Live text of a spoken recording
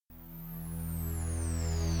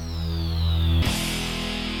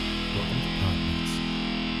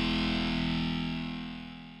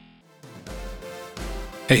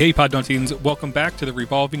Hey, Podnuttians. Welcome back to the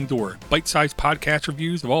Revolving Door, bite-sized podcast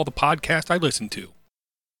reviews of all the podcasts I listen to.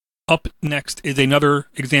 Up next is another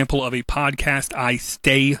example of a podcast I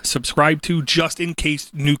stay subscribed to just in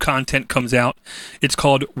case new content comes out. It's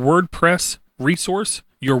called WordPress Resource,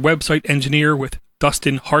 Your Website Engineer with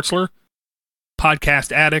Dustin Hartzler.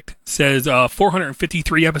 Podcast Addict says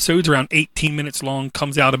 453 episodes, around 18 minutes long,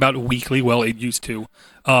 comes out about weekly. Well, it used to.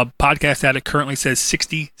 Podcast Addict currently says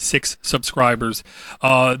 66 subscribers.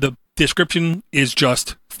 The description is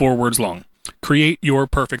just 4 words long. Create your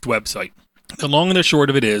perfect website. The long and the short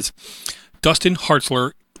of it is, Dustin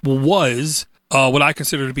Hartzler was what I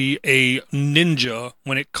consider to be a ninja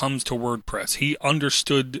when it comes to WordPress. He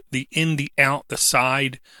understood the in, the out, the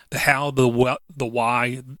side, the how, the what, the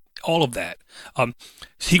why, all of that.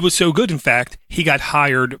 He was so good, in fact, he got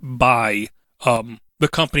hired by the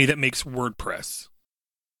company that makes WordPress.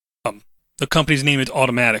 The company's name is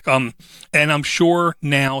Automatic. And I'm sure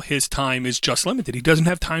now his time is just limited. He doesn't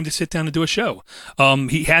have time to sit down and do a show.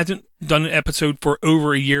 He hasn't done an episode for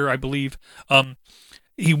over a year, I believe.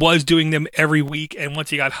 He was doing them every week, and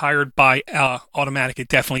once he got hired by Automatic, it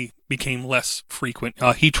definitely became less frequent.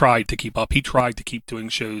 He tried to keep up. He tried to keep doing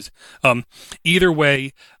shows. Either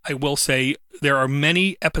way, I will say there are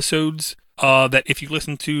many episodes that if you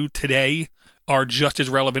listen to today are just as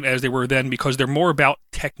relevant as they were then, because they're more about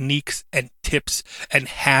techniques and tips and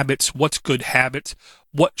habits. What's good habits?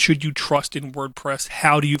 What should you trust in WordPress?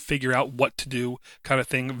 How do you figure out what to do, kind of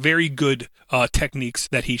thing. Very good techniques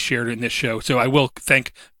that he shared in this show. So I will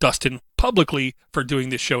thank Dustin publicly for doing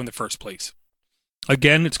this show in the first place.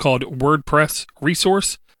 Again, it's called WordPress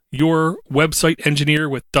Resource, Your Website Engineer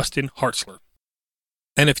with Dustin Hartzler.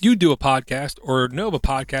 And if you do a podcast or know of a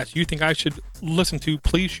podcast you think I should listen to,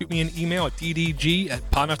 please shoot me an email at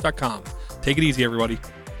ddg@podnuts.com. Take it easy, everybody.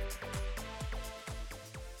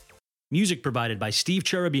 Music provided by Steve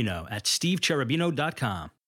Cherubino at stevecherubino.com.